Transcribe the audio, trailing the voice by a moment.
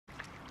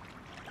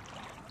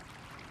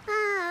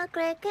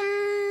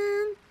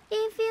Kraken,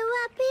 if you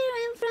appear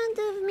in front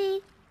of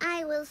me,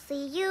 I will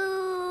see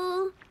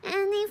you.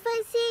 And if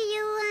I see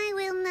you, I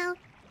will know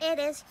it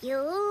is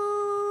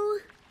you.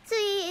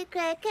 Sea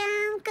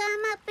Kraken,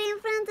 come up in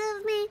front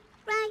of me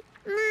right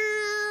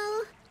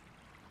now.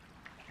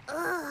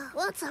 Ugh,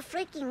 what's a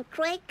freaking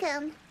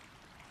Kraken?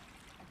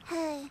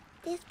 Hey,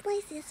 this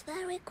place is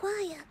very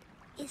quiet.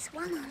 Is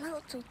one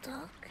allowed to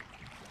talk?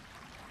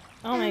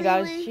 Oh my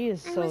gosh, she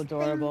is so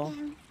adorable.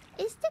 Thinking,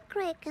 is the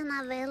Kraken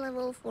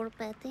available for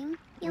petting?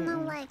 You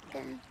know, like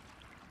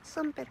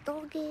some pet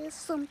doggies,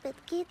 some pet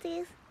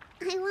kitties.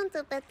 I want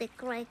to pet the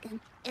Kraken,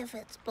 if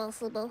it's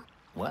possible.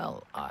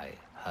 Well, I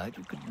heard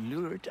you could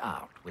lure it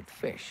out with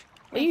fish.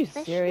 Are you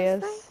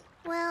serious?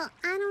 Well,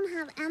 I don't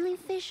have any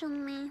fish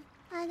on me.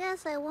 I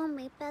guess I won't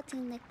be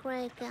petting the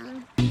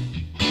Kraken.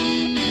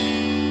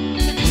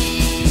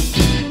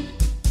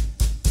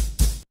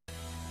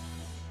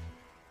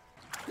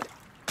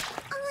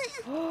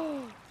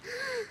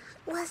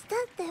 Was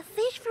that the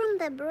fish from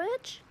the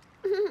bridge?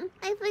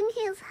 I think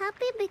he's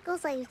happy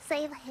because I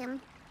saved him.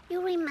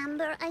 You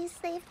remember I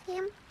saved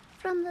him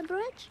from the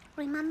bridge?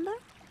 Remember?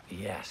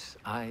 Yes,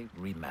 I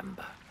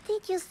remember.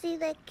 Did you see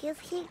the kiss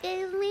he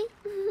gave me?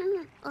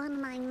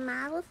 On my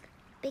mouth?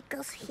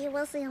 Because he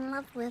was in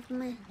love with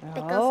me.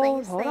 Because I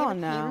saved hold on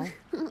now.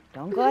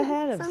 Don't go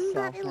ahead of yourself.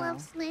 Somebody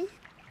loves me.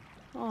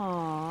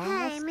 Aww,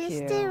 hey, that's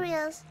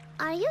Mysterious.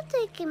 Are you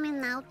taking me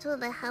now to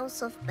the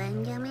house of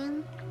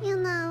Benjamin? You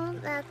know,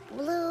 that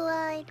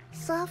blue-eyed,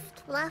 soft,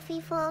 fluffy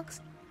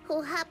fox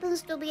who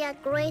happens to be a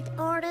great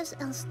artist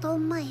and stole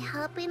my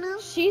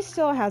happiness? She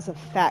still has a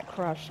fat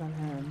crush on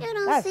him. You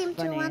don't That's seem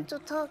funny. to want to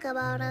talk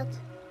about it.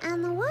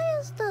 And why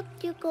is that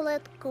you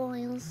collect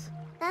coins?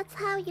 That's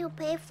how you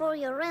pay for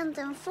your rent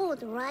and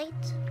food,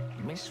 right?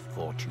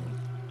 Misfortune,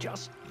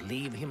 just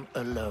leave him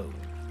alone.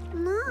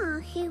 No,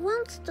 he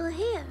wants to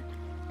hear.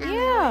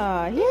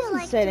 Yeah, he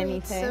hasn't said to eat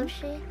anything.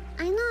 Sushi?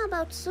 I know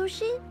about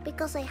sushi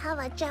because I have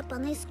a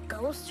Japanese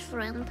ghost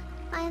friend.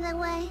 By the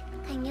way,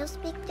 can you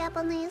speak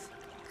Japanese?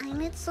 I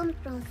need some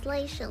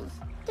translations.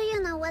 Do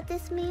you know what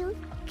this means?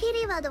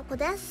 Kiri wa doko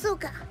desu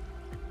ka?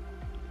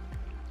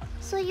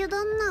 So you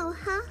don't know,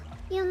 huh?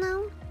 You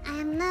know, I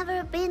have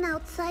never been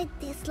outside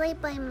this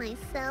late by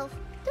myself.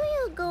 Do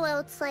you go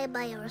outside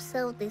by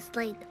yourself this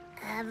late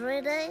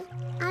every day?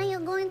 Are you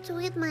going to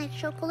eat my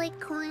chocolate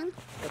coin?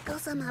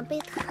 Because I'm a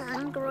bit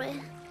hungry.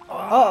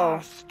 Uh-oh.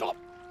 Stop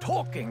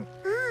talking.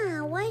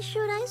 Why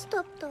should I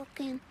stop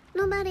talking?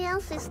 Nobody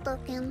else is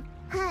talking.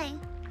 Hey,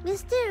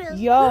 Mysterious,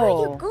 Yo. where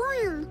are you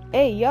going?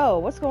 Hey, yo,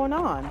 what's going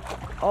on?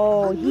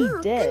 Oh, he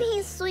no, did. Can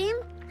he swim?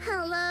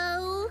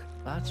 Hello?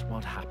 That's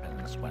what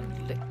happens when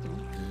little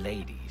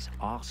ladies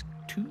ask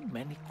too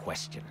many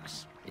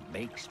questions. It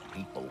makes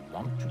people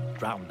want to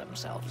drown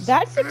themselves.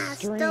 That's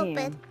extreme.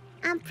 Stupid.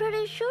 I'm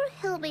pretty sure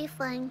he'll be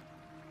fine.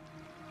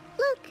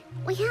 Look,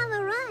 we have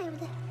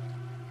arrived.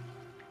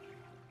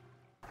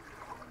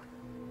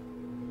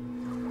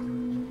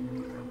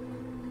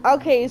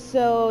 Okay,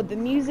 so the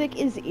music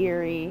is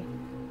eerie.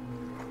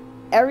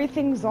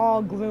 Everything's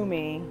all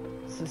gloomy,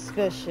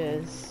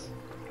 suspicious.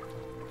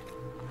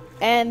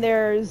 And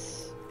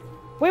there's...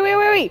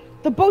 Wait!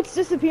 The boat's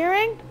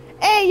disappearing?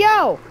 Hey,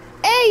 yo!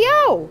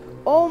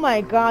 Oh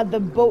my god, the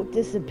boat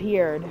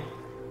disappeared.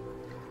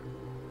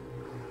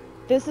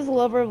 This is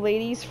Lover of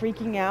Ladies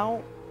freaking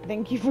out.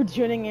 Thank you for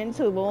tuning in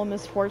to Little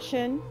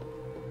Misfortune.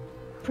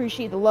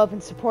 Appreciate the love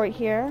and support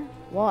here,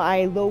 while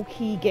I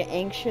low-key get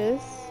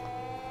anxious.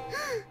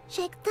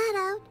 Check that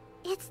out.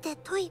 It's the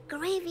toy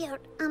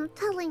graveyard, I'm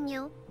telling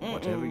you.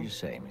 Whatever you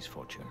say,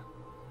 Misfortune.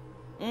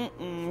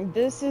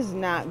 This is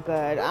not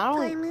good. What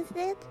time is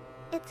it?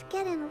 It's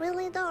getting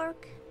really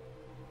dark.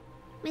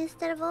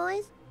 Mr.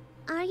 Voice,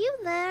 are you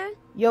there?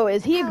 Yo,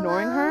 is he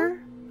ignoring her?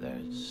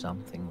 There's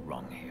something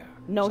wrong here.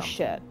 No Something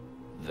shit.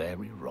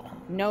 Very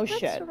wrong. No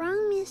shit. What's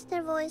wrong,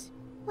 Mr. Voice?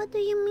 What do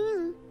you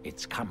mean?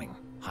 It's coming.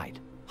 Hide.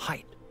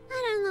 I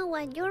don't know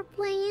what you're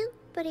playing,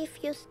 but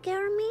if you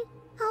scare me,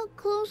 I'll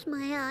close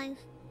my eyes.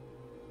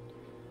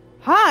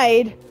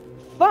 Hide?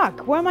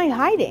 Fuck, where am I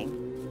hiding?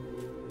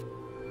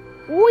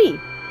 Wee!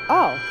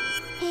 Oh.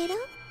 Peter?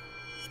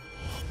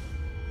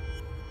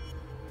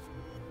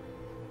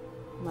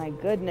 My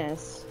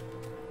goodness.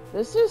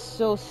 This is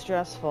so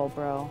stressful,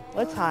 bro.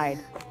 Let's hide.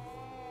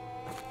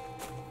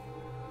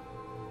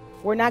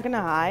 We're not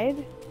gonna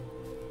hide?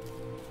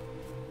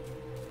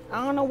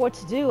 I don't know what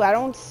to do. I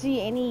don't see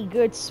any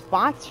good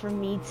spots for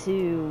me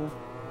to...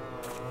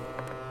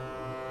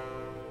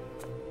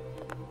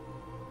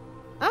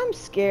 I'm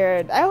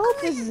scared. I hope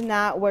this is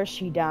not where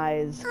she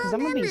dies, because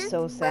I'm gonna be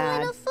so My sad.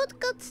 little foot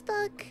got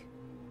stuck.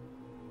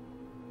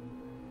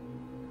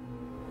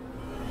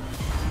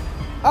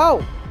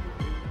 Oh!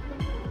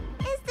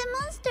 It's the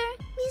monster,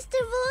 Mr.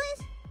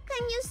 Voice.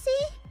 Can you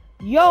see?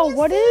 Yo,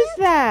 what is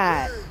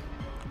that?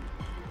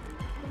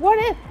 What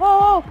is...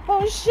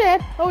 Oh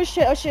shit!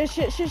 Shit!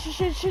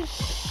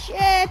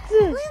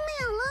 Leave me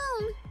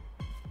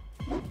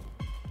alone.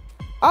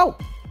 Oh!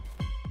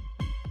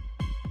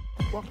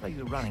 What are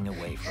you running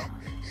away from?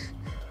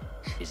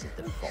 Is it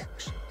the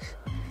fox?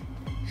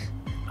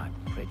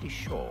 pretty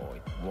sure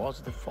it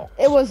was the fox.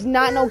 It was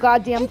not no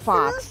goddamn It's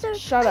fox. the monster.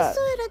 Shut I up.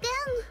 saw it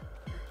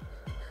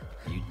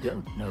again. You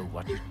don't know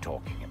what you're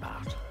talking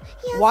about.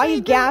 Yes, Why are I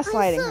you do. I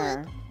gaslighting saw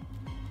her? it.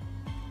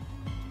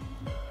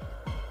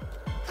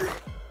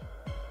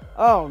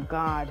 Oh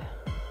god.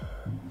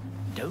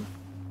 Don't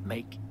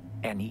make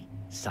any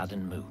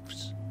sudden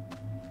moves.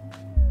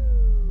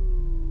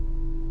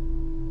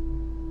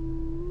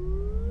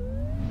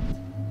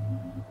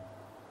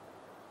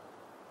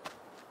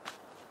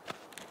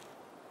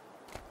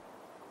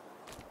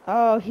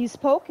 Oh, he's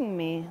poking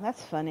me.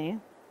 That's funny.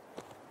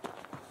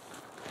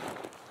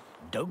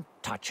 Don't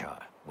touch her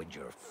with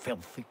your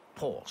filthy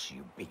paws,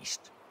 you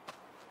beast.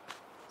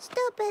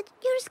 Stop it.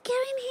 You're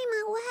scaring him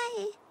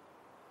away.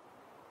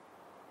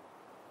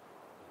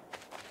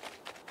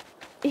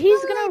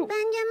 He's Alright, gonna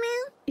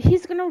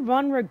Benjamin.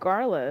 run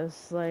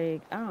regardless.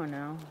 Like, I don't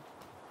know.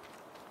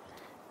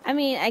 I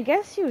mean, I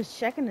guess he was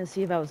checking to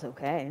see if I was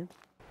okay.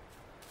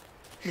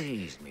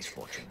 Please,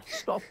 Misfortune,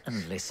 stop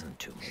and listen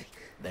to me.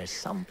 There's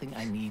something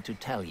I need to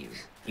tell you.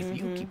 If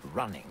you keep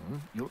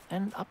running, you'll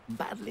end up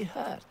badly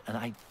hurt, and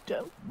I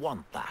don't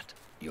want that.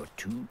 You're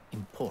too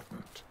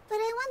important. But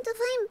I want to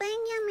find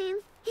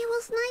Benjamin. He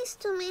was nice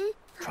to me.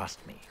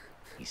 Trust me,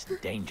 he's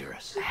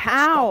dangerous.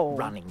 How? Stop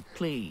running,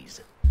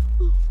 please.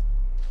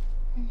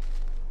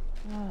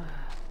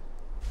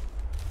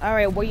 All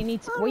right, what you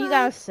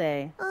gotta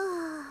say?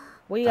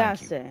 What you gotta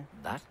Thank you. say?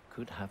 That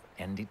could have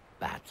ended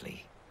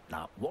badly.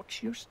 Now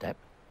watch your step.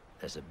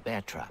 There's a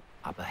bear trap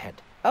up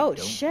ahead. Oh, You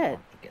don't shit.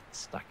 want to get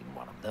stuck in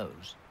one of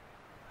those.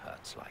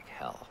 Hurts like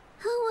hell.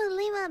 Who will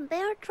leave a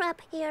bear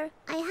trap here?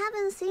 I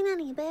haven't seen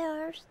any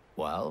bears.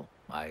 Well,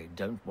 I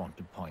don't want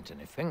to point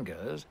any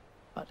fingers,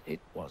 but it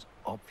was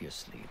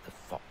obviously the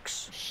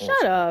fox. Shut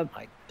Also, up.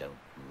 I don't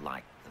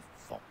like the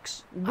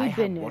fox. We I have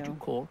been what knew. you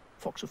call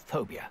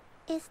foxophobia.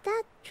 Is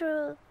that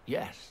true?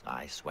 Yes,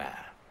 I swear.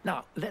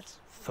 Now, let's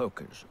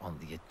focus on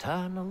the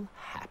eternal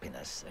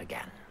happiness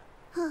again.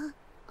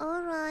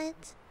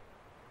 Alright.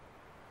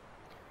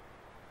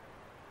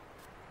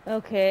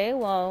 Okay,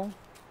 well,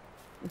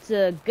 it's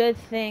a good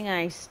thing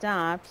I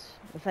stopped.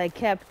 If I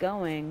kept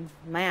going,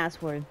 my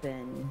ass would have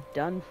been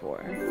done for.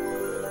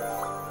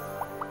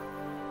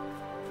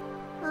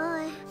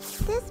 Oh,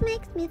 this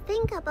makes me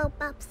think about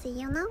Babsy,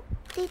 you know?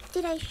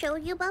 Did I show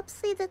you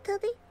Babsy the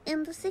teddy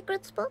in the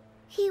secret spot?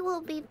 He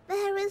will be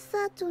very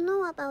sad to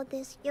know about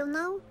this, you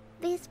know?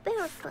 These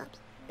bear traps.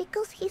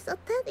 Because he's a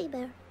teddy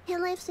bear. He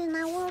lives in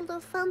a world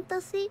of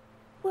fantasy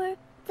where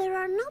there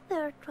are no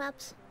bear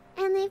traps.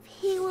 And if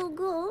he will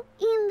go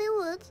in the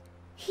woods,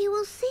 he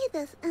will see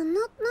this and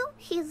not know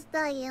he's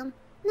dying.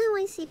 Now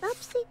I see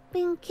Babsy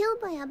being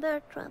killed by a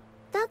bear trap.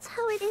 That's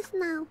how it is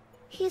now.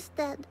 He's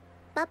dead.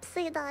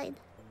 Babsy died.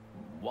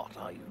 What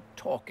are you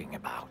talking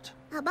about?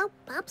 About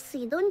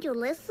Babsy, don't you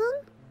listen?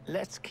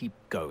 Let's keep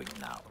going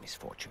now,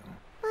 Misfortune.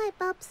 Bye,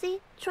 Babsy.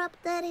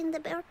 Trapped dead in the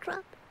bear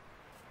trap.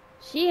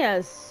 She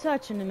has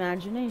such an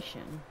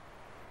imagination.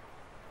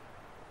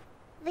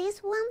 This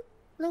one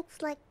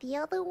looks like the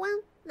other one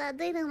that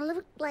didn't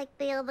look like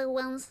the other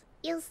ones.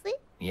 You see?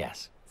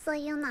 Yes, So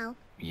you know.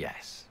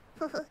 yes.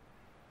 Oh,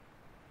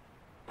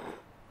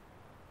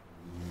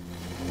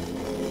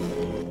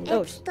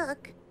 It's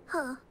stuck.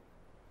 Huh.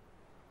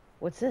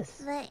 What's this?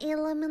 The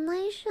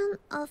elimination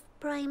of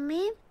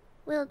Primate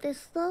will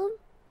dissolve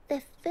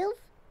the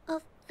filth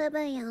of the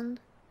beyond.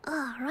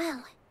 Oh,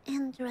 really?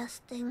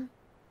 Interesting.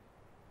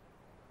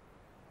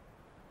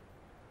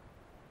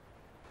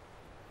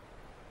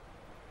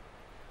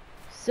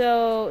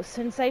 So,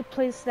 since I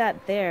placed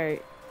that there,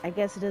 I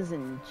guess it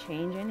doesn't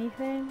change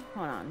anything?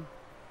 Hold on.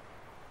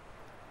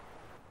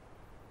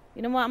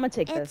 You know what? I'm gonna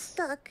take It's this.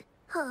 stuck.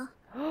 Huh.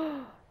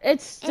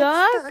 It's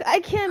stuck? stuck. I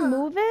can't Huh.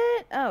 move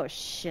it? Oh,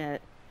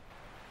 shit.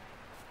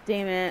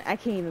 Damn it. I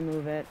can't even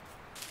move it.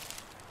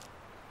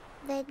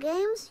 The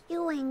games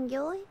you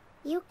enjoy,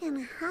 you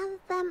can have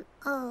them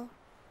all.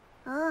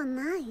 Oh,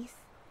 nice.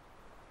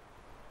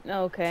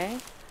 Okay.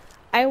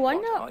 I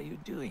wonder... What are you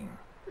doing?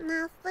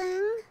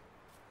 Nothing.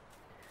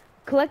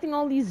 Collecting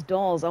all these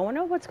dolls. I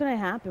wonder what's gonna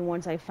happen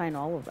once I find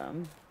all of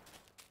them.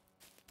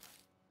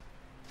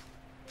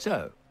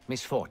 So,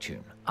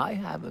 Misfortune, I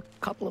have a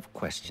couple of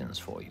questions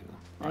for you.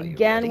 Are you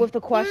Again ready? with the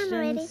Yeah, I'm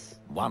ready. questions.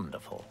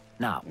 Wonderful.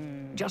 Now,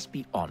 just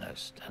be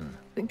honest and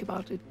think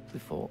about it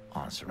before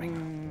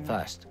answering.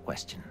 First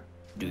question.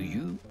 Do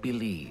you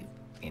believe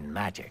in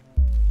magic?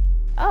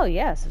 Oh,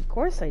 yes. Of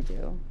course I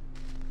do.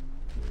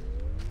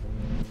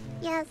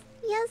 Yes,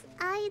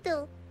 I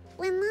do.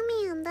 When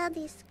Mommy and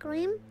Daddy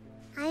scream,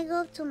 I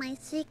go to my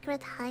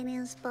secret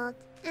hiding spot.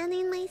 And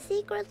in my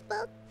secret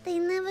spot, they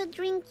never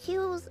drink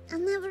juice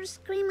and never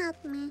scream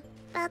at me.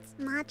 That's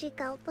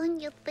magical, don't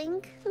you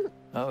think?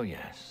 Oh,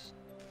 yes.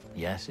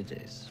 Yes, it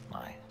is,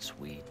 my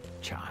sweet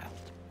child.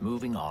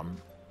 Moving on.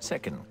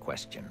 Second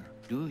question.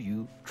 Do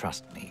you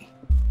trust me?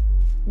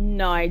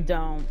 No, I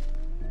don't.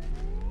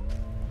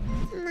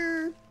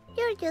 Nah,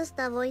 you're just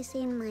a voice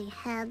in my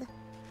head.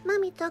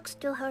 Mommy talks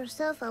to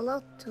herself a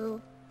lot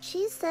too.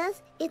 She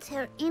says it's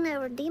her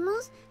inner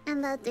demons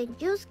and that the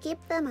juice keep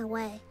them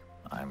away.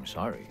 I'm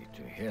sorry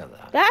to hear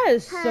that. That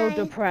is so Hey,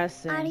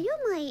 depressing. Are you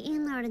my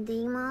inner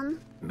demon?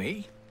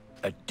 Me?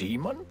 A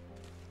demon?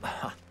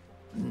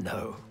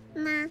 No.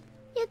 Nah,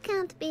 you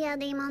can't be a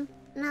demon.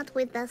 Not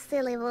with that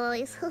silly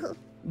voice.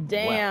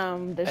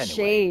 Damn, the anyway.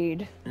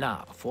 shade.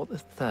 Now, for the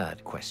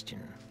third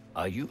question.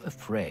 Are you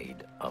afraid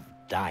of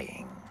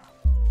dying?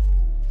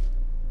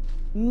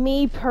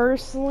 Me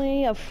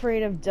personally,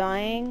 afraid of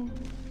dying?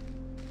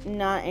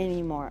 Not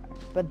anymore.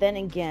 But then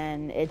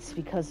again, it's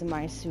because of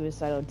my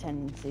suicidal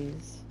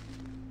tendencies.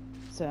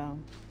 So.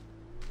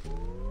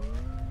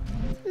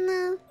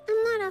 No,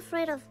 I'm not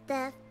afraid of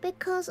death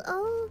because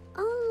all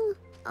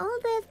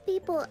dead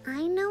people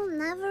I know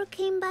never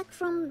came back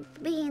from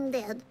being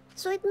dead.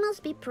 So it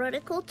must be pretty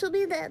cool to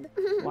be dead.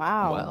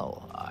 Wow.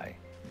 Well, I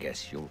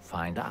guess you'll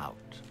find out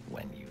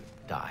when you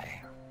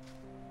die.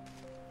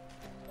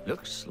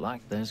 Looks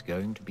like there's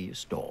going to be a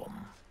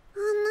storm.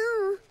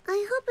 Oh no,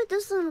 I hope it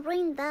doesn't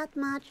rain that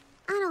much.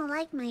 I don't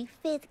like my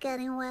feet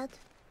getting wet.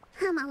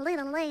 I'm a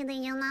little lady,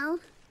 you know.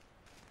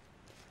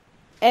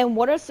 And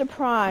what a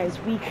surprise,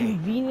 we Look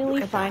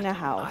conveniently at find that. a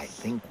house. I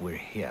think we're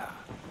here.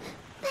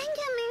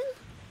 Benjamin,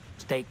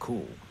 Stay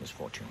cool,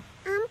 Misfortune.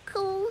 I'm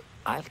cool.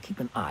 I'll keep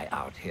an eye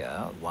out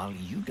here while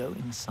you go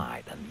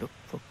inside and look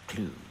for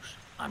clues.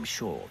 I'm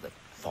sure that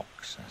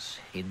Fox has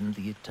hidden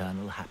the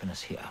eternal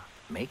happiness here.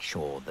 Make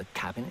sure the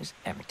cabin is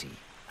empty,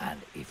 and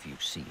if you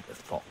see the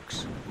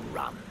fox,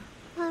 run.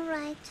 All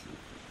right.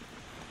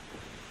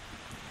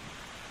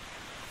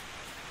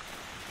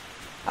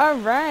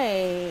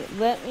 Alright,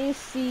 let me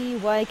see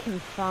what I can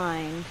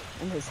find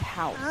in his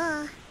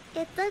house.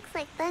 It looks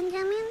like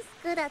Benjamin's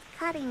good at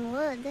cutting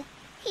wood.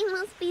 He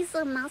must be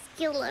so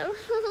muscular.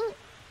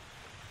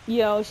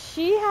 Yo,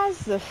 she has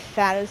the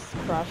fattest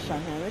crush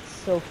on him. It's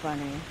so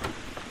funny.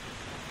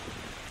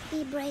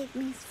 Be brave,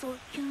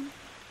 Misfortune.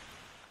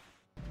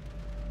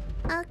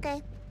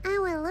 Okay, I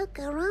will look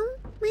around.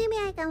 Maybe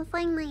I can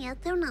find my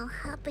eternal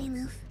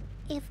happiness.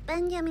 If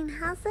Benjamin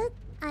has it,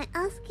 I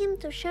ask him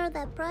to share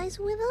the prize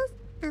with us,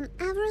 and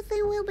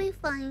everything will be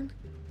fine.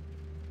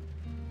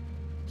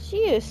 She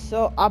is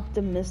so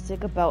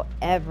optimistic about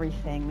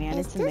everything, man.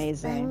 Is It's this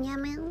amazing.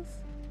 Benjamin's?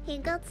 He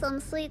got some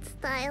sweet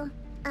style.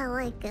 I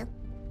like it.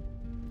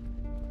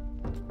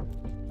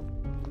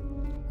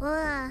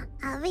 Wow,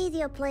 a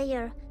video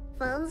player.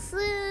 Fancy!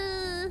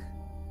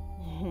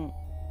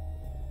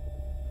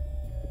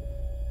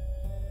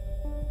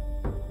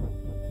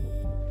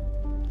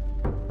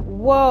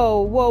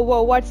 Whoa, whoa,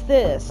 whoa, what's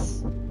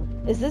this?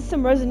 Is this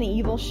some Resident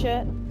Evil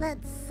shit?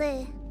 Let's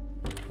see.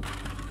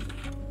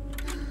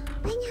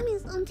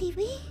 Benjamin's on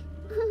TV?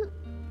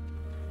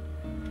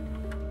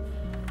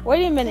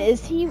 Wait a minute,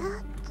 is he...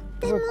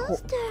 The Reco-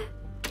 monster!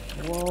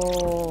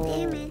 Whoa.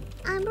 Damn it,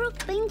 I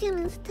broke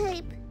Benjamin's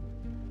tape.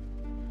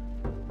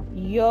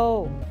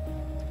 Yo,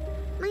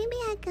 Maybe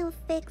I can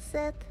fix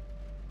it.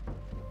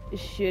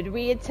 should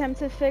we attempt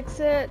to fix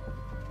it?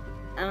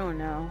 I don't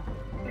know.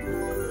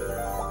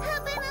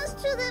 Happiness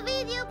to the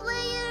video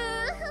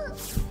player!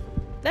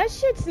 That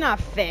shit's not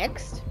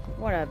fixed.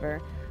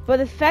 Whatever. But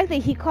the fact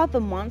that he caught the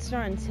monster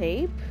on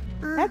tape,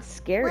 that's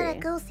scary. What a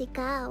cozy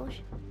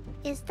couch.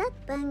 Is that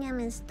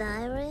Benjamin's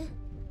diary?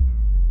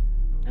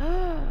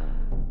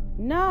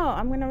 No,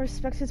 I'm gonna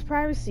respect his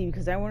privacy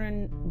because I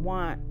wouldn't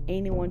want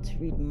anyone to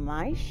read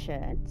my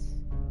shit.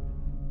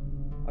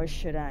 Or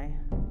should I?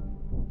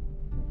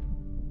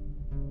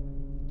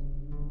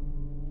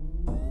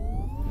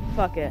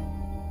 Fuck it.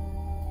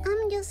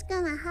 I'm just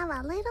gonna have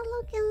a little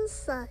look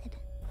inside.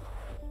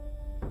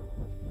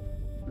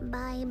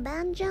 By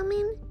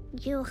Benjamin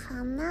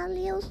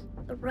Johannelius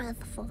Red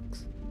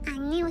Fox. I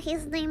knew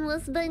his name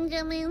was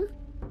Benjamin.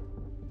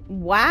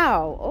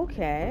 Wow,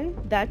 okay.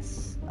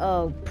 That's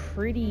a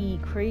pretty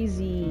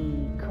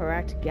crazy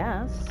correct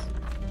guess.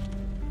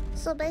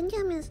 So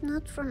Benjamin's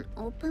not from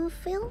open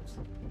fields?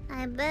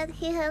 I bet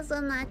he has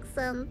an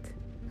accent.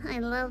 I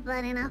love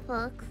that in a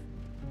fox.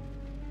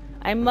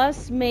 I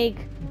must make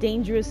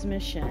dangerous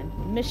mission.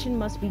 Mission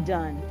must be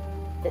done.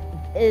 It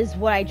is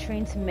what I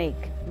trained to make.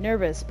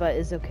 Nervous, but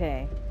is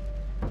okay.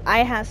 I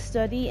have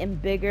study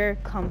and bigger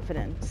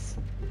confidence.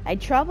 I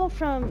travel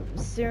from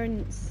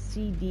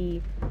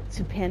Serenity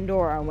to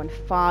Pandora when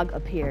fog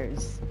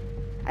appears.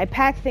 I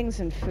pack things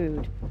and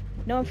food.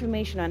 No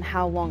information on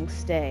how long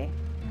stay.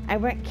 I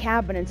rent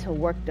cabin until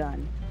work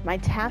done. My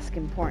task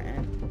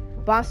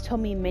important. Boss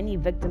told me many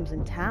victims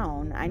in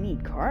town. I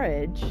need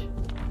courage.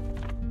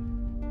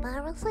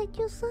 Parasite,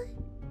 you say?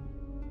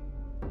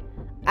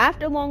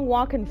 After a long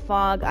walk in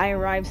fog, I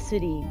arrive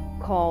city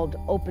called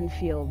Open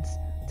Fields.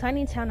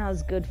 Tiny town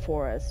has good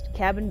forest.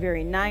 Cabin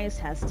very nice,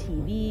 has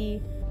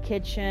TV,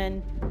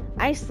 kitchen.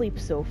 I sleep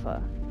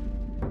sofa.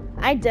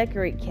 I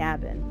decorate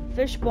cabin.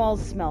 Fish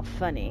balls smell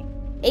funny.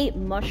 Ate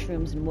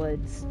mushrooms in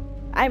woods.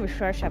 I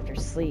refresh after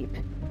sleep.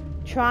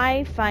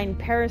 Try find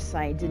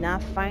parasite, did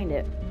not find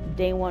it.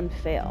 Day one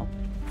fail.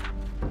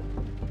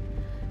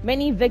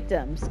 Many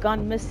victims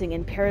gone missing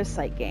in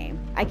parasite game.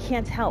 I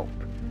can't help.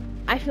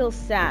 I feel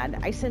sad.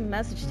 I send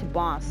message to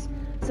boss.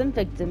 Some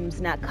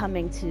victims not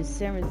coming to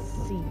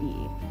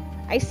Serengeti.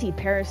 I see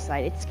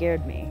parasite, it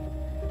scared me.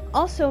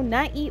 Also,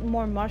 not eat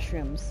more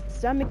mushrooms.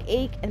 Stomach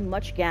ache and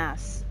much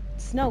gas.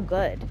 It's no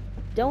good.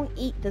 Don't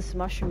eat this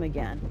mushroom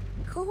again.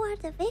 Who are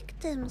the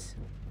victims?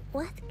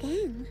 What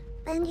gang?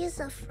 Benji's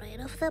afraid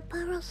of the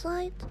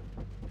parasite?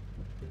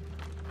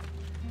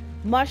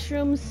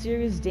 Mushroom,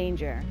 serious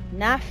danger.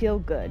 Not feel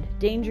good.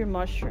 Danger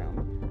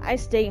mushroom. I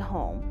stay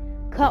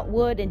home. Cut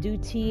wood and do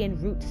tea and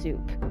root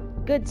soup.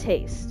 Good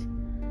taste.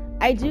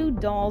 I do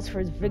dolls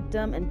for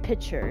victim and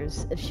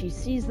pictures. If she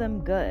sees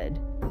them, good.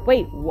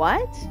 Wait,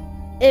 what?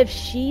 If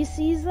she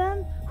sees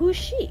them? Who's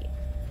she?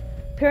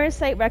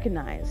 Parasite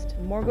recognized.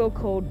 Morgo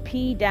code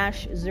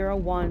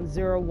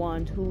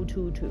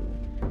P-0101222.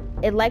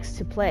 It likes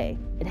to play.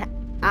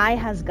 Eye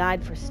has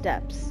guide for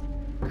steps.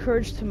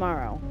 Courage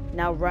tomorrow.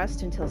 Now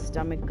rest until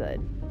stomach good.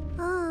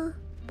 Oh,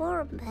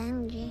 poor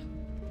Benji.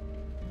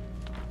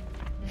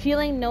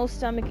 Feeling no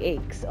stomach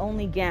aches,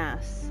 only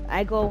gas.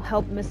 I go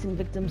help missing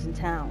victims in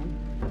town.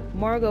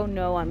 Morgo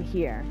know I'm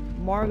here.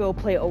 Morgo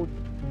play old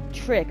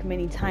trick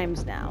many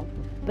times now,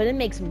 but it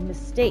makes a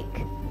mistake.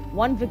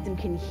 One victim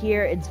can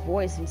hear its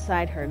voice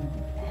inside her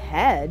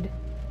head.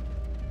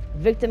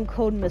 Victim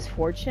code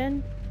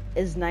Misfortune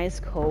is nice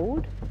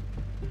code.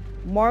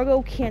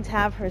 Morgo can't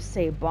have her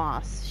say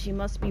boss. She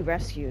must be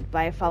rescued, but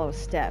I follow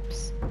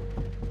steps.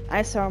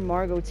 I saw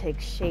Morgo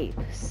take shape.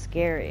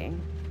 Scary.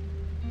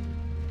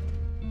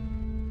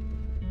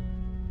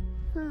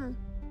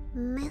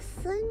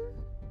 Missing?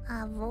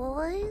 A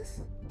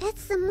voice?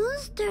 It's a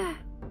monster!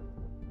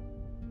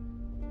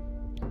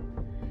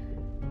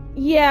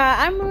 Yeah,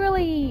 I'm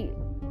really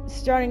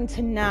starting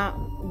to not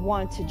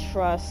want to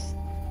trust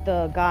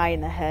the guy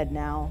in the head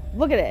now.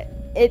 Look at it.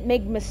 It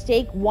make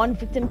mistake. One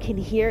victim can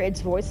hear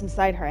its voice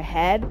inside her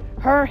head.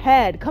 Her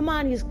head. Come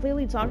on, he's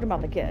clearly talking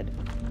about the kid.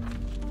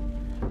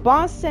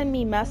 Boss send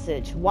me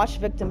message. Watch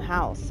victim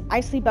house.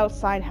 I sleep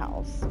outside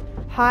house.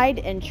 Hide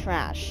and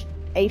trash.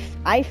 I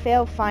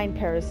fail find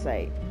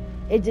parasite.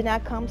 It did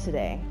not come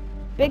today.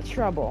 Big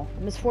trouble.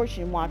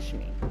 Misfortune watch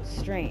me.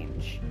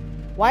 Strange.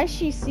 Why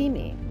she see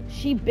me?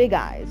 She big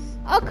eyes.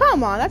 Oh,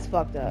 come on, that's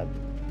fucked up.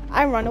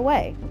 I run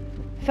away.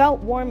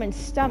 Felt warm in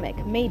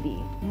stomach,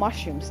 maybe.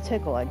 Mushrooms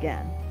tickle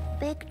again.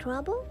 Big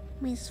trouble?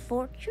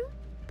 Misfortune?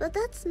 But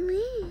that's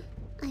me.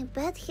 I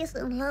bet he's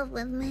in love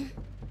with me.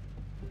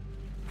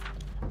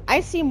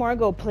 I see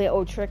Margot play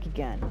old trick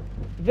again.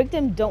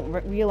 Victim don't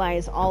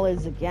realize all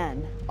is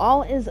again.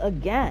 All is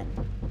again.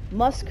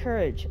 Must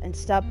courage and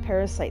stop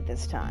parasite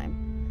this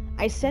time.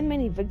 I send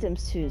many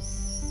victims to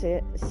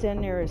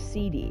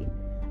Serengeti.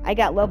 I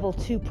got level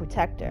 2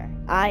 protector.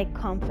 I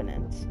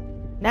confident.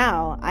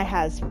 Now I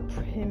has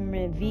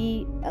primitive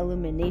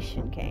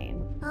illumination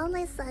cane. All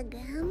is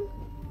again?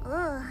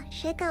 Oh,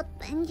 check out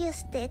Benji's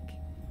stick.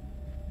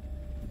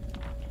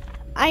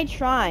 I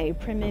try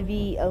primitive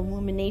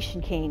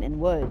illumination cane in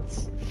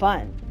woods.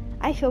 Fun.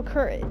 I feel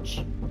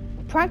courage.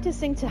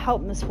 Practicing to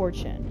help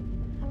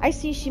Misfortune. I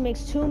see she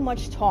makes too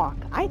much talk.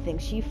 I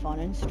think she fun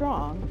and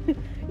strong.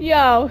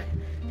 Yo,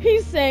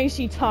 he's saying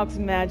she talks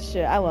mad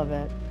shit. I love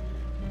it.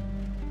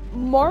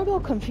 Margot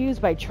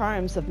confused by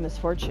charms of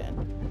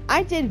Misfortune.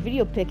 I did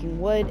video picking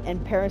wood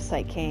and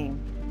parasite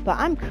came. But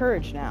I'm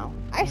courage now.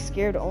 I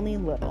scared only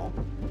little.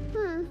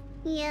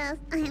 Yes,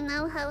 I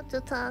know how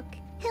to talk.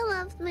 He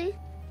loves me.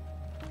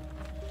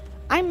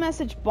 I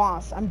message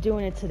boss I'm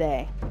doing it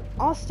today.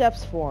 All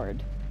steps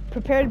forward.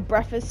 Prepared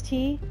breakfast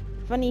tea.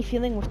 Funny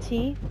feeling with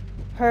tea.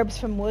 Herbs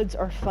from woods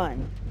are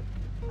fun.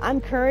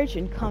 I'm courage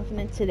and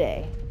confident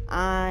today.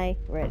 I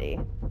ready.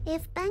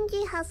 If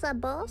Benji has a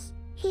boss,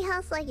 he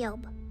has a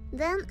job.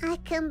 Then I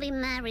can be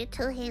married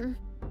to him.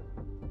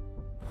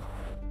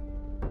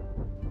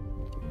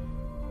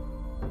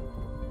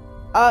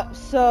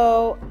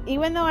 So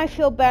even though I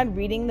feel bad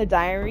reading the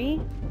diary,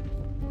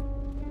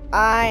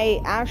 I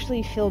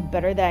actually feel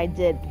better that I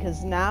did,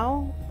 because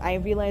now I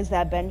realize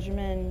that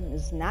Benjamin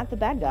is not the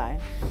bad guy.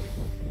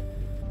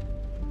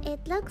 It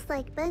looks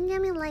like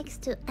Benjamin likes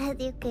to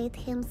educate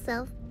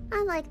himself.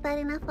 I like that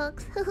in a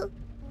fox.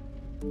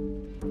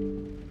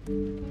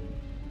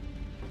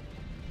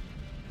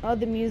 Oh,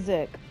 the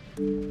music.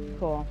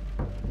 Cool.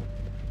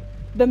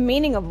 The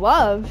meaning of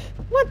love?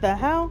 What the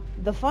hell?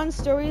 The fun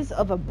stories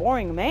of a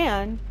boring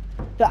man?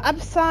 The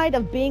upside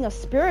of being a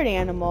spirit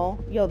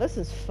animal? Yo, this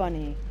is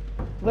funny.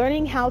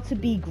 Learning how to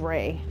be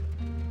gray.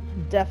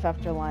 Death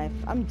after life.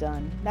 I'm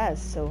done. That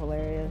is so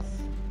hilarious.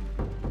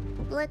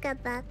 Look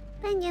at that.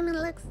 Benjamin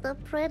looks so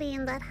pretty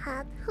in that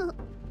hat.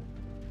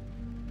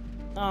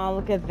 Oh,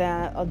 look at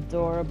that.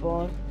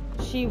 Adorable.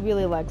 She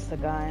really likes the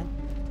guy.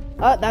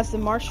 Oh, that's the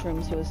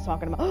mushrooms he was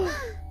talking about.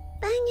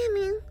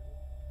 Benjamin!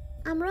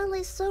 I'm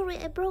really sorry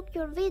I broke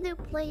your video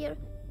player,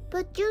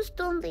 but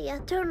just on the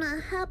eternal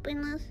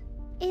happiness.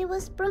 It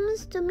was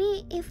promised to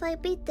me if I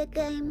beat the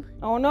game.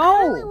 Oh no!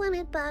 I really want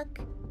it back.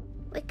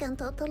 We can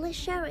totally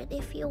share it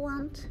if you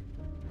want.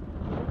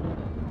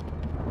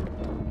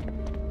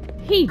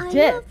 He Are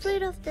did. you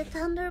afraid of the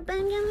thunder,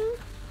 Benjamin?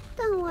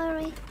 Don't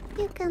worry.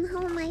 You can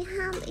hold my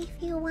hand if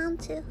you want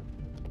to.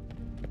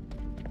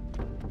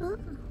 Oh.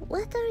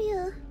 What are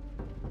you?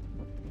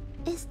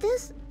 Is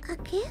this a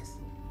kiss?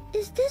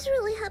 Is this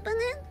really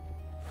happening?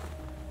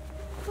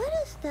 What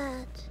is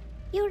that?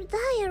 Your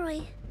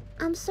diary.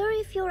 I'm sorry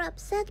if you're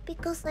upset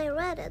because I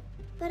read it,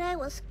 but I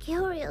was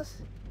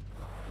curious.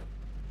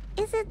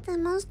 Is it the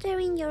monster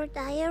in your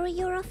diary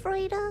you're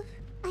afraid of?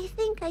 I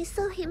think I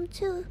saw him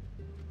too.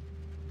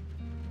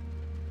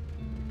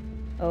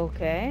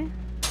 Okay.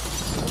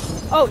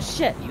 Oh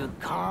shit! You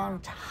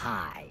can't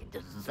hide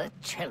the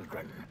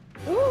children.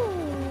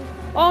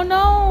 Oh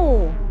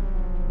no!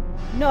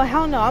 No,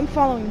 hell no, I'm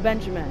following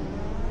Benjamin.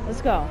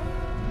 Let's go.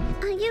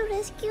 Are you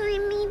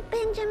rescuing me,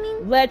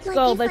 Benjamin? Let's like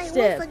go, if let's I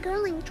dip. was a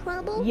girl in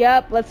trouble?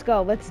 Yep, let's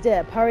go, let's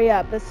dip. Hurry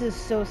up, this is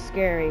so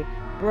scary.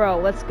 Bro,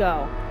 let's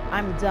go.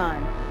 I'm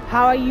done.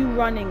 How are you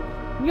running?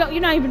 You're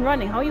not even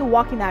running. How are you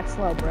walking that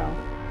slow, bro?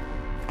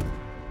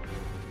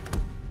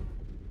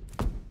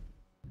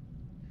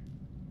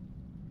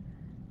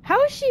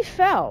 How she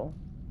fell?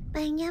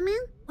 Benjamin,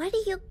 where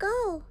did you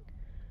go?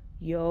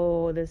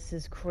 Yo, this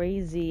is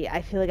crazy.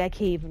 I feel like I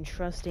can't even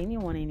trust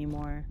anyone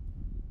anymore.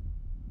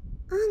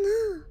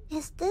 Oh no,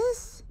 is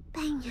this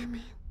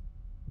Benjamin?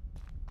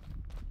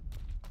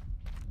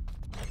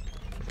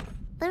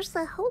 There's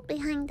a hole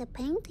behind the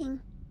painting.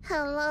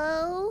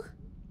 Hello?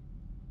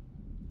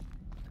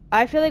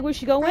 I feel like we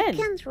should go I in.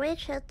 can't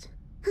reach it.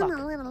 I'm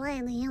a little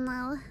lady, you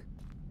know.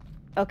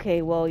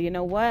 Okay, well, you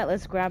know what?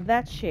 Let's grab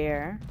that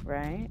chair,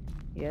 right?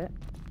 Yeah.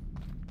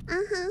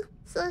 Uh-huh.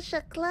 Such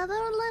a clever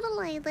little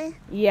lady.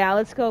 Yeah,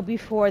 let's go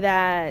before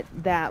that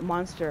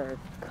monster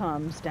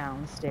comes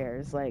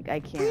downstairs. Like, I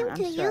can't. Time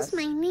to use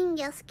my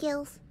ninja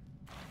skills.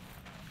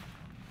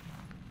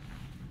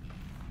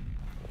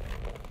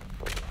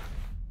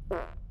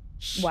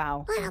 Shh,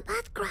 Wow. little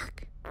butt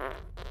crack.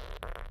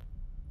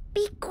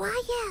 Be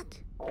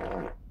quiet.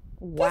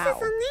 Wow. This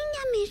is a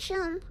ninja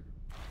mission.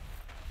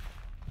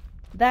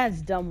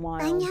 That's dumb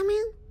wild.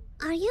 Benjamin,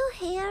 are you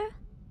here?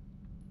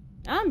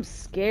 I'm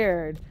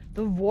scared.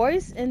 The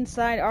voice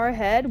inside our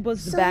head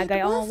was the bad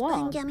guy all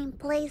along. Benjamin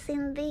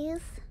placing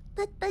these,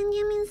 but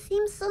Benjamin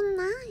seems so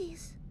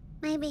nice.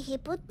 Maybe he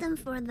put them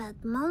for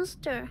that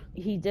monster.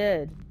 He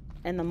did.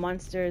 And the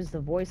monster is the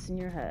voice in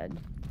your head.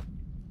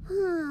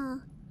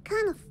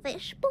 Kind of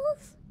fish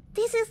balls?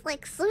 This is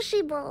like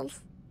sushi balls.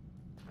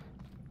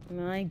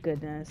 My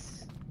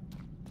goodness.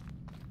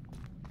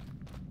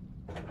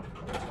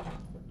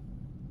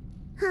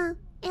 Huh,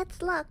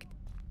 it's locked.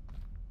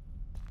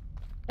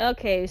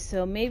 Okay,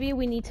 so maybe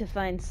we need to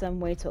find some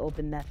way to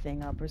open that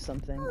thing up or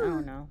something. I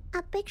don't know.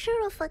 A picture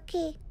of a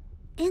key.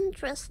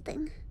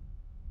 Interesting.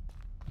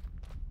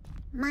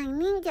 My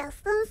ninja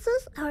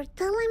senses are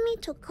telling me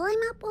to climb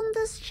up on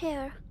this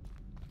chair.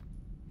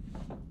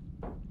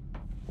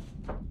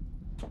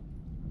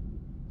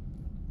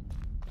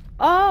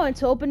 Oh, and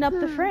to open up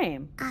the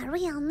frame. A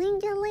real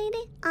ninja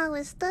lady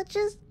always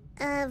touches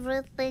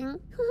everything.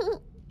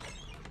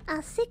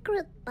 A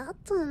secret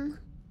button.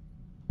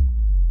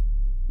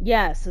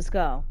 Yes, let's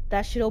go.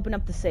 That should open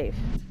up the safe.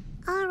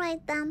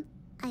 Alright then,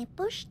 I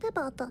push the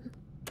button.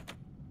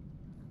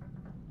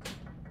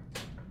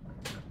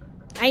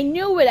 I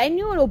knew it. I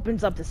knew it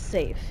opens up the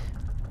safe.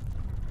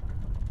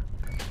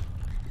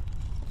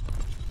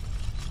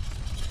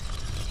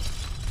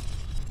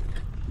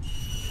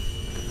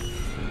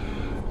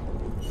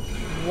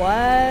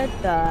 What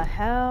the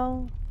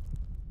hell?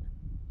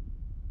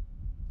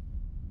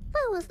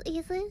 That was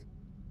easy.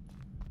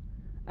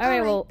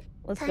 Alright, well,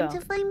 let's time go.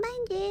 to find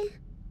Benji.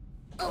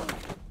 Oh.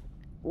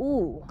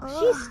 Ooh,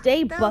 she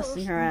stayed that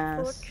busting was her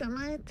ass.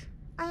 Unfortunate.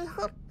 I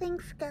hope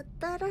things get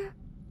better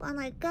when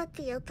I get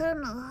the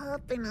eternal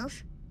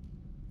happiness.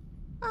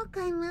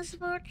 Okay,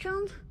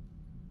 Misfortune.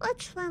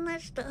 Let's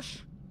finish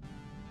this.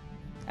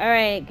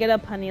 Alright, get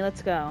up, honey.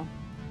 Let's go.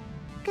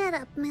 Get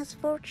up,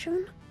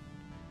 Misfortune.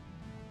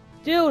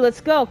 Dude, let's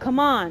go. Come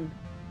on.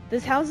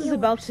 This house is You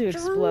about are to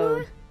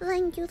explode.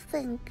 stronger than you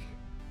think.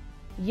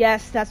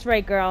 Yes, that's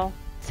right, girl.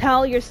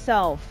 Tell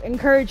yourself.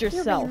 Encourage You've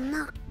yourself. been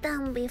knocked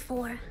down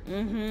before.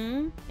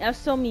 Mm-hmm.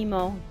 Eso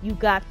Mimo. You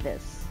got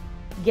this.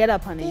 Get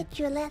up, honey. Did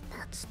you let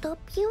that stop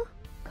you?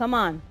 Come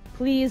on.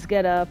 Please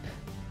get up.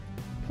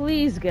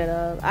 Please get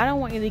up. I don't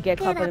want you to get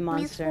caught by the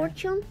monster.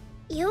 Misfortune.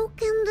 You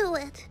can do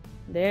it.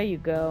 There you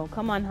go.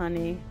 Come on,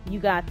 honey. You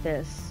got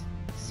this.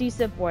 Si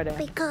se puede.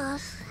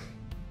 Because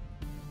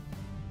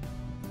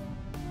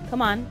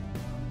Come on.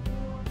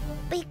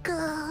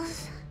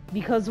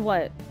 Because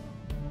what?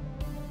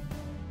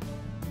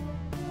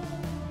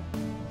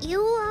 you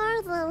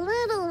are the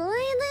little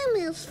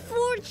lady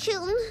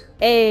Misfortune.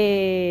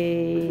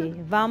 Hey,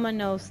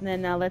 vámonos,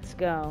 nena. Let's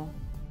go.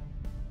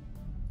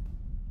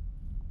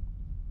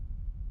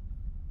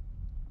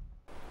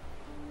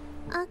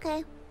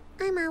 Okay,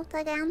 I'm out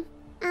again.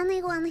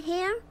 Anyone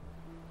here?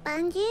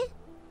 Benji?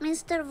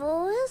 Mr.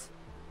 Voice?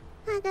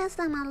 I guess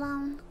I'm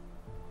alone.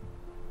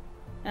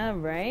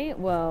 Alright,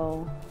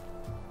 well...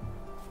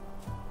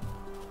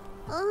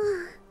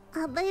 Oh,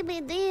 a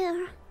baby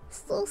deer.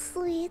 So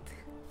sweet.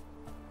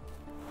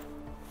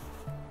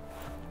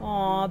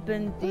 Aw,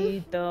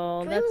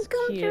 Bendito. Dreams That's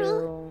come cute.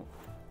 true.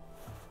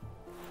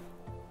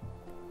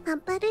 I'm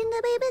petting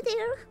the baby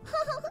deer.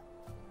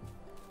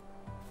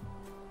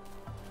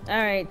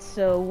 Alright,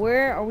 so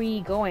where are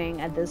we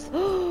going at this?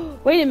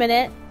 Wait a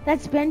minute!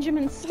 That's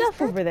Benjamin's stuff Is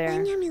that over there.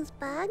 Benjamin's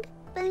bag?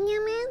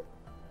 Benjamin?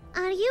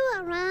 Are you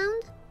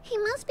around? He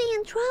must be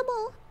in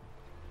trouble.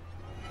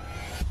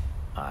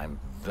 I'm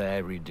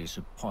very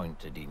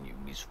disappointed in you,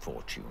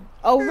 Misfortune.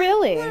 Oh,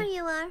 really? There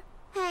you are.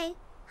 Hey,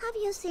 have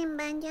you seen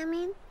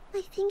Benjamin?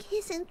 I think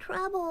he's in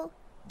trouble.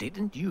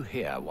 Didn't you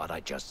hear what I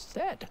just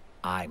said?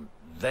 I'm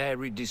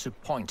very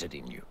disappointed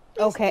in you.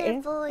 Okay,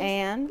 Mr. Voice,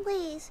 and?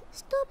 please,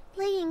 stop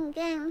playing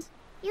games.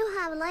 You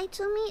have lied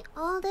to me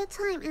all the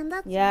time, and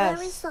that's Yes.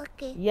 very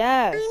sucky.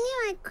 Yes. I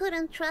knew I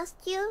couldn't trust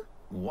you.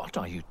 What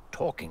are you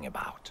talking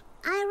about?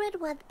 I read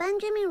what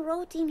Benjamin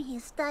wrote in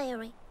his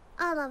diary.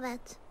 All of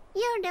it.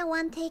 You're the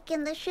one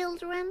taking the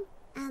children,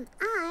 and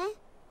I'm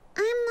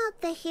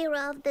not the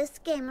hero of this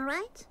game,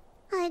 right?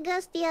 I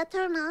guess the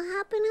eternal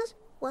happiness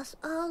was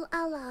all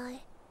a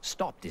lie.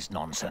 Stop this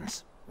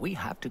nonsense. We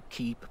have to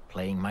keep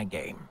playing my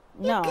game.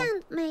 No. You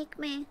can't make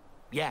me.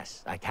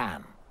 Yes, I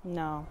can.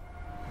 No.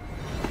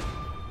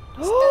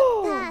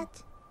 Stop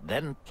that.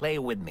 Then play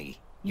with me.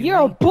 You're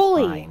a need to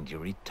bully. Find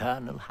your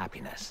eternal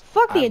happiness.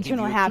 Fuck the I'll give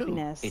eternal you a clue.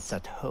 happiness. It's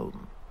at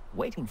home,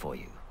 waiting for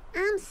you.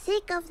 I'm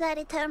sick of that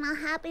eternal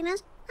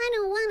happiness. I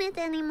don't want it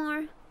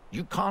anymore.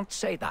 You can't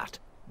say that.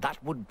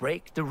 That would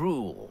break the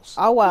rules.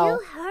 Oh well. You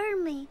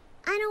heard me.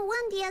 I don't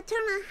want the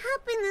eternal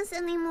happiness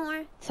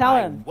anymore. Tell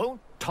I him.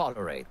 won't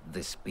tolerate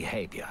this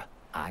behavior.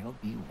 I'll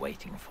be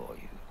waiting for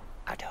you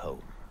at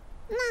home.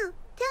 Now,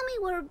 tell me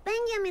where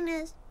Benjamin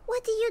is.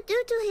 What did you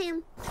do to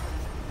him?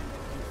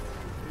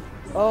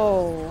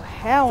 Oh,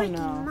 hell Freaking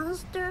no.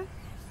 monster.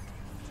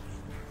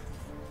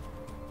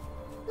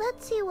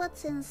 Let's see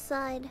what's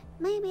inside.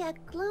 Maybe a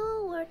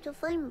clue where to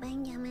find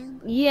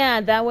Benjamin.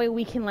 Yeah, that way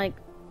we can like...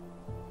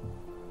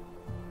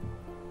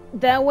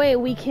 That way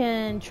we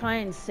can try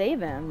and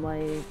save him,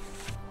 like...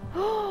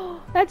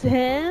 That's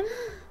him?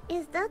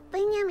 Is that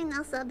Benjamin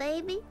as a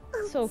baby?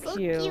 Oh, So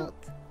cute.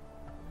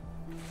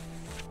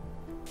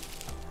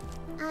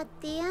 At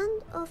the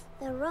end of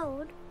the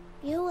road,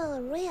 you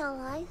will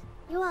realize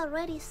you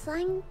already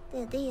signed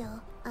the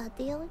deal. A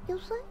deal, you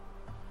say?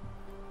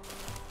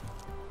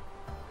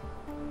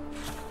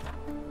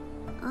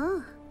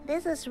 Oh,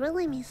 this is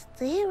really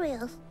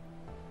mysterious.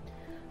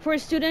 For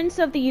students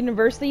of the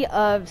University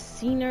of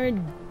Senior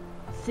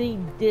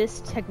Dis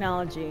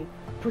Technology,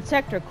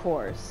 Protector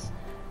Course.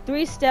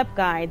 Three-step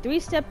guide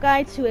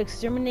to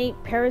exterminate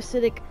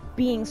parasitic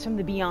beings from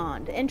the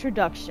beyond.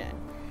 Introduction.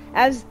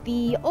 As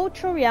the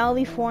ultra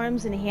reality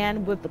forms in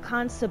hand with the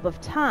concept of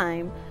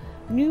time,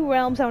 new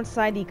realms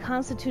outside the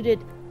constituted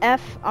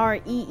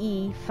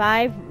FREE,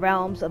 5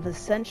 realms of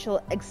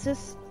essential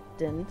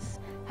existence,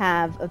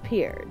 have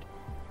appeared.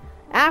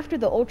 After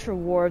the Ultra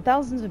War,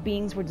 thousands of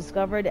beings were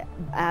discovered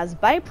as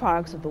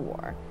byproducts of the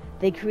war.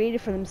 They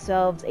created for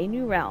themselves a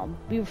new realm.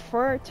 We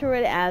refer to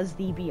it as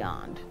the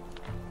Beyond.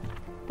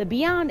 The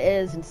Beyond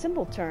is, in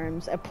simple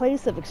terms, a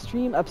place of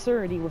extreme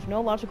absurdity with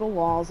no logical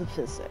laws of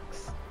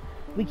physics.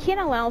 We can't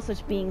allow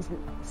such beings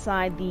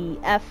inside the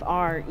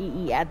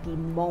FREE at the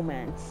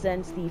moment,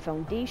 since the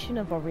foundation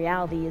of our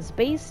reality is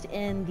based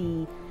in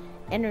the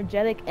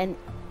energetic and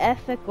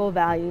ethical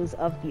values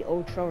of the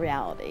Ultra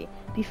reality.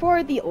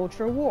 Before the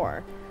Ultra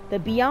War, the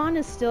Beyond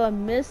is still a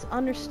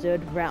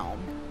misunderstood realm.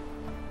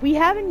 We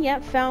haven't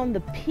yet found the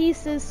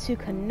pieces to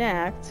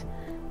connect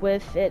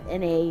with it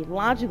in a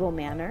logical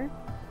manner.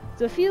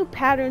 So a few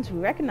patterns we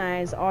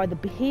recognize are the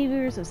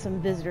behaviors of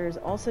some visitors,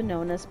 also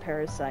known as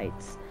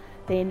parasites.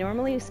 They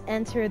normally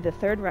enter the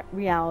third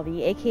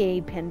reality,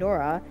 aka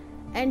Pandora,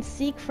 and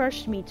seek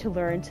fresh meat to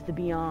lure into the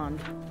Beyond.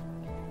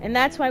 And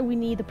that's why we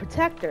need the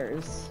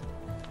Protectors.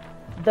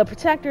 The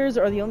Protectors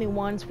are the only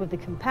ones with the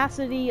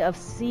capacity of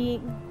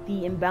seeing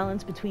the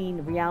imbalance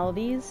between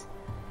realities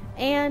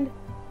and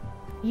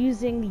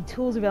using the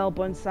tools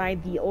available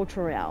inside the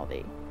Ultra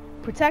reality.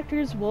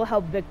 Protectors will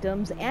help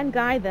victims and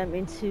guide them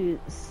into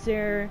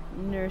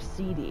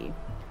Synercity.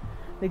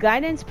 The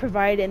guidance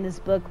provided in this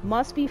book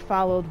must be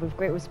followed with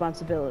great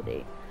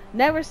responsibility.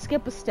 Never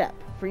skip a step.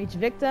 For each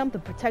victim, the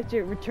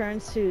Protector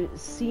returns to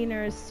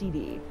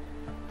Synercity.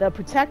 The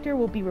Protector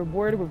will be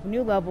rewarded with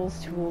new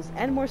levels, tools,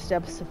 and more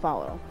steps to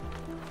follow.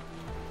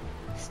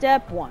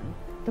 Step 1.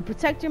 The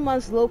Protector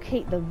must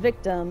locate the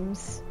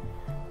victims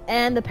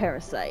and the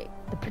parasite.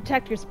 The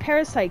Protector's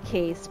parasite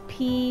case,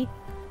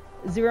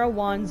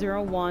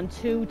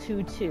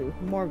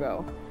 P0101222,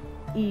 Morgo.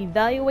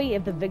 Evaluate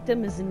if the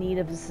victim is in need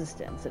of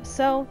assistance. If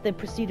so, then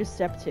proceed to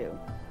Step 2.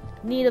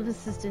 Need of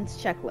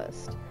assistance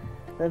checklist.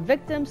 The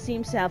victim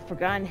seems to have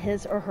forgotten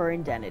his or her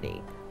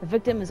identity. The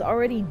victim is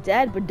already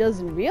dead but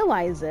doesn't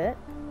realize it.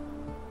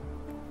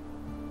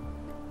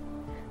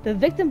 The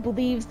victim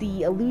believes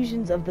the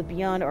illusions of the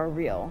Beyond are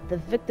real. The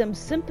victim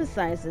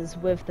sympathizes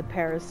with the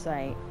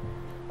parasite.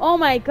 Oh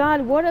my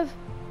god, what if...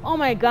 Oh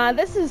my god,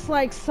 this is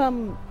like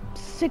some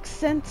Sixth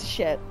Sense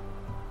shit.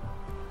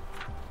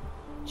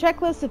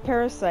 Checklist of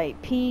parasite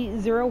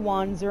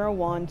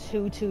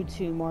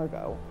P0101222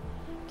 Margot.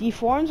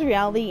 Deforms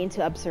reality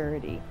into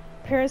absurdity.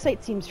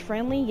 Parasite seems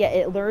friendly, yet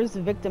it lures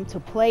the victim to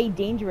play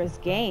dangerous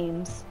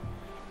games.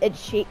 It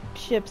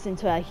shapeshifts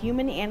into a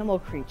human-animal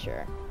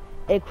creature.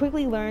 It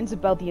quickly learns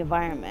about the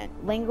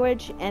environment.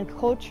 Language and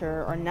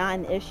culture are not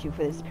an issue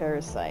for this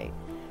parasite.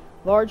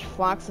 Large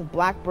flocks of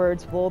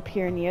blackbirds will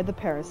appear near the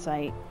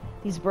parasite.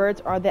 These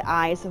birds are the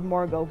eyes of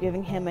Morgo,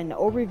 giving him an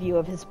overview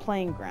of his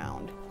playing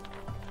ground.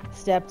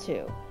 Step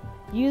 2.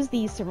 Use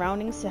these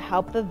surroundings to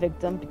help the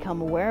victim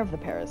become aware of the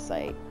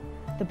parasite.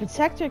 The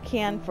protector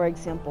can, for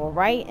example,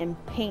 write and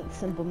paint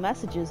simple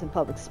messages in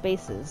public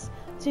spaces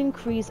to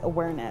increase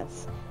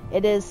awareness.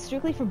 It is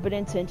strictly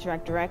forbidden to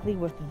interact directly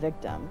with the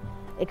victim.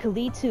 It could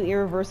lead to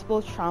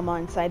irreversible trauma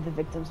inside the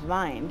victim's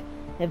mind.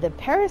 If the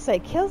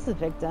parasite kills the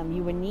victim,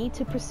 you would need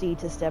to proceed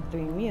to Step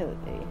 3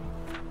 immediately.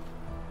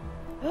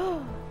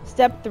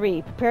 Step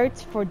 3. Prepare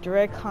for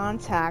direct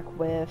contact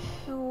with...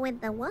 With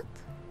the what?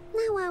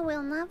 Now I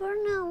will never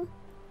know.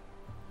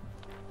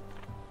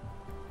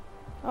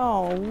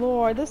 Oh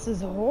lord, this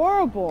is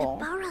horrible.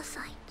 The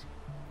parasite.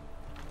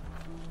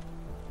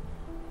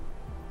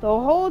 The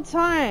whole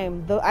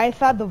time, I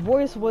thought the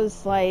voice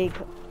was like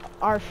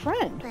our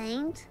friend.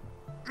 Paint?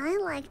 I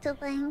like to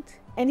paint.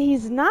 And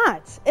he's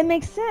not. It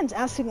makes sense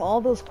asking all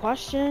those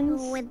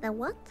questions. With the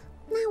what?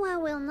 Now I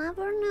will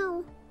never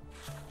know.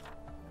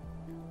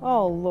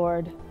 Oh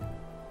lord.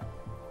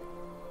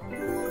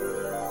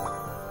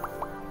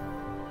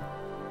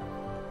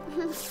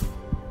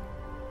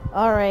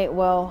 Alright,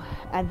 well,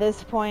 at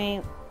this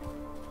point,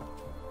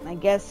 I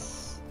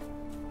guess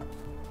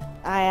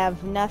I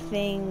have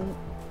nothing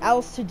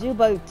else to do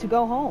but to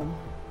go home.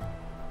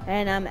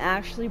 And I'm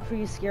actually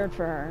pretty scared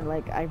for her,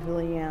 like, I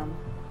really am.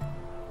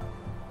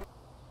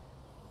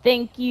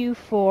 Thank you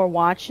for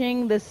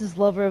watching. This is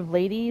Lover of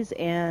Ladies,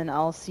 and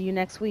I'll see you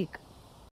next week.